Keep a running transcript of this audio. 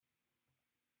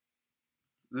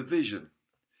The vision.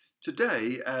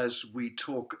 Today, as we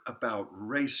talk about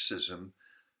racism,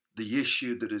 the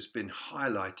issue that has been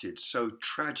highlighted so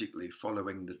tragically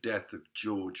following the death of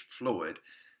George Floyd,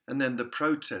 and then the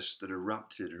protests that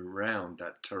erupted around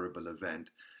that terrible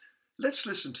event, let's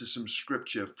listen to some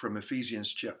scripture from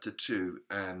Ephesians chapter 2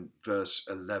 and verse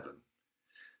 11.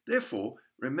 Therefore,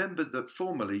 remember that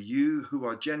formerly you who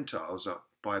are Gentiles are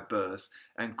by birth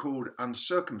and called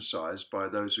uncircumcised by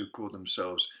those who call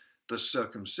themselves the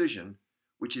circumcision,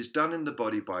 which is done in the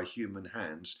body by human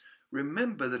hands,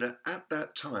 remember that at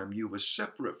that time you were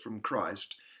separate from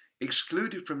Christ,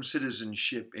 excluded from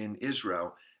citizenship in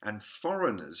Israel, and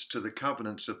foreigners to the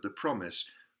covenants of the promise,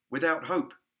 without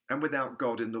hope and without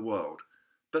God in the world.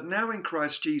 But now in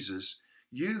Christ Jesus,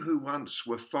 you who once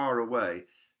were far away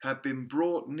have been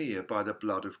brought near by the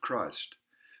blood of Christ.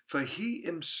 For he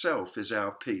himself is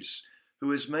our peace,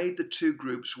 who has made the two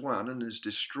groups one and has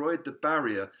destroyed the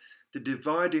barrier, the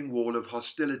dividing wall of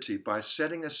hostility, by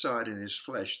setting aside in his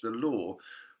flesh the law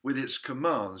with its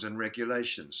commands and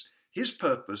regulations. His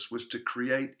purpose was to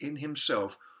create in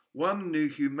himself one new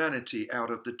humanity out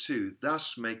of the two,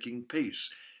 thus making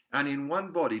peace, and in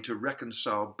one body to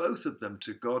reconcile both of them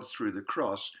to God through the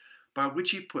cross, by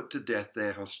which he put to death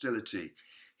their hostility.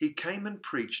 He came and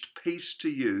preached peace to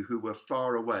you who were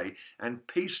far away, and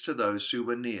peace to those who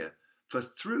were near. For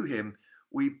through him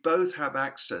we both have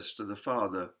access to the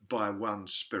Father by one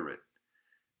Spirit.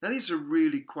 Now, these are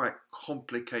really quite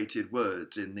complicated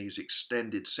words in these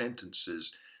extended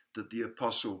sentences that the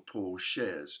Apostle Paul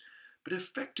shares. But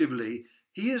effectively,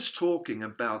 he is talking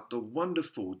about the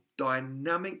wonderful,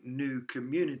 dynamic new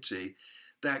community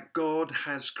that God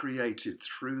has created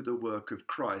through the work of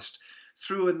Christ,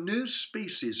 through a new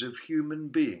species of human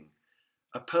being,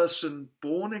 a person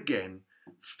born again,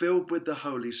 filled with the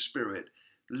Holy Spirit,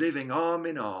 living arm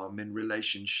in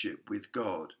relationship with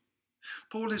God.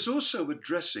 Paul is also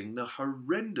addressing the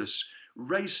horrendous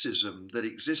racism that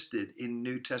existed in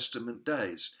New Testament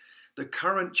days. The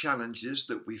current challenges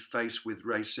that we face with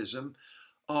racism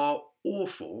are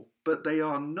awful, but they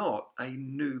are not a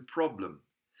new problem.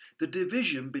 The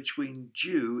division between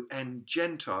Jew and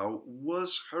Gentile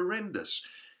was horrendous.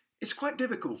 It's quite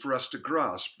difficult for us to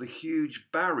grasp the huge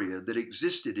barrier that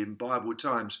existed in Bible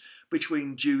times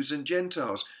between Jews and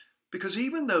Gentiles, because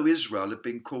even though Israel had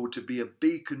been called to be a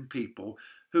beacon people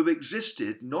who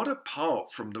existed not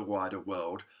apart from the wider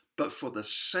world, but for the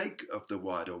sake of the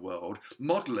wider world,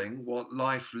 modelling what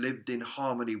life lived in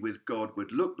harmony with God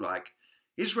would look like,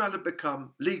 Israel had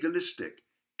become legalistic,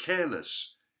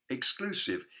 careless,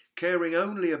 exclusive, caring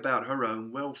only about her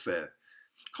own welfare.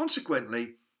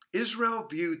 Consequently, Israel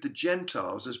viewed the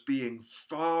Gentiles as being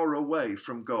far away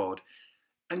from God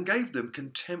and gave them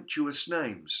contemptuous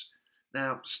names.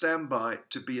 Now, stand by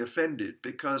to be offended,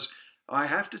 because I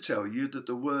have to tell you that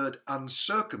the word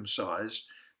uncircumcised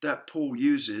that Paul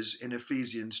uses in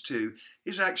Ephesians 2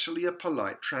 is actually a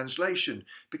polite translation,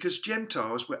 because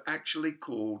Gentiles were actually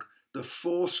called the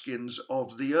foreskins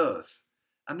of the earth,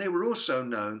 and they were also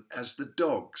known as the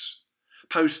dogs.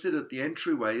 Posted at the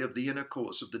entryway of the inner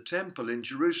courts of the temple in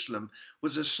Jerusalem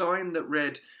was a sign that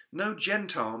read, "No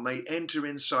Gentile may enter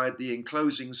inside the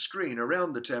enclosing screen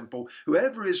around the temple.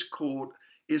 Whoever is caught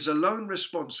is alone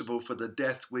responsible for the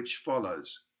death which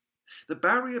follows." The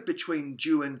barrier between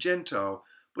Jew and Gentile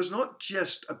was not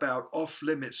just about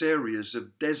off-limits areas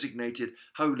of designated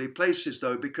holy places,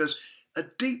 though, because a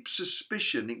deep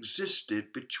suspicion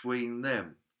existed between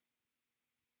them.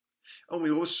 And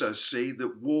we also see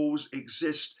that wars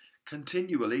exist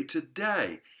continually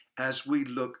today as we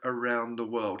look around the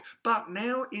world. But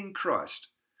now in Christ,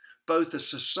 both a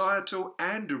societal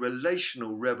and a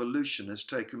relational revolution has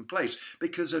taken place,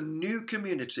 because a new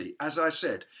community, as I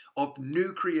said, of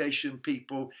new creation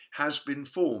people has been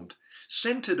formed,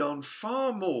 centered on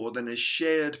far more than a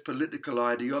shared political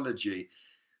ideology.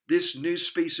 This new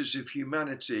species of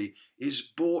humanity is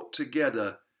brought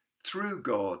together through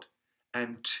God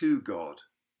and to God.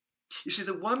 You see,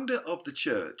 the wonder of the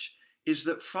church is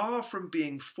that far from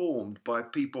being formed by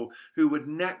people who would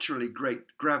naturally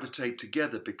gravitate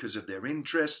together because of their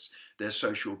interests, their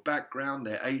social background,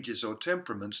 their ages or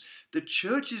temperaments, the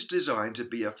church is designed to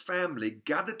be a family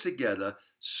gathered together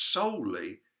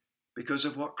solely because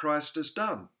of what Christ has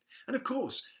done. And of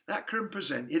course, that can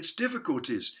present its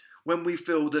difficulties when we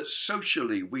feel that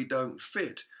socially we don't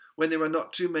fit, when there are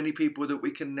not too many people that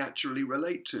we can naturally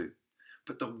relate to.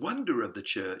 But the wonder of the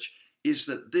church is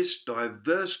that this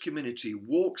diverse community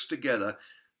walks together,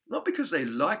 not because they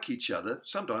like each other,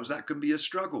 sometimes that can be a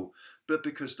struggle, but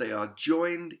because they are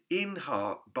joined in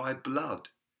heart by blood,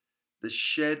 the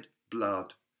shed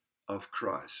blood of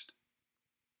Christ.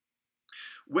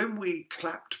 When we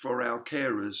clapped for our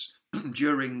carers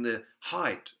during the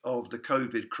height of the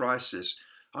COVID crisis,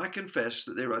 I confess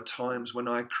that there are times when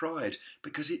I cried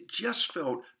because it just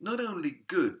felt not only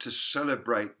good to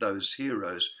celebrate those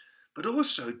heroes, but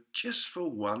also just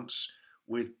for once,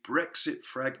 with Brexit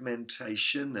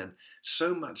fragmentation and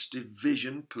so much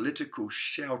division, political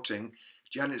shouting.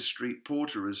 Janet Street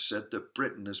Porter has said that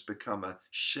Britain has become a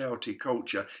shouty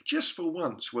culture. Just for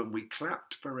once, when we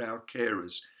clapped for our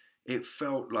carers, it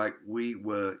felt like we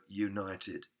were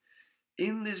united.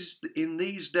 In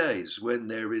these days when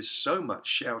there is so much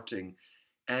shouting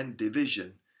and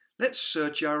division, let's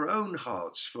search our own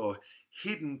hearts for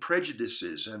hidden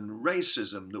prejudices and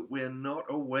racism that we're not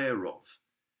aware of,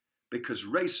 because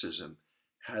racism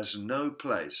has no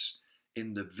place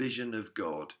in the vision of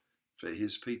God for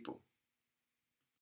his people.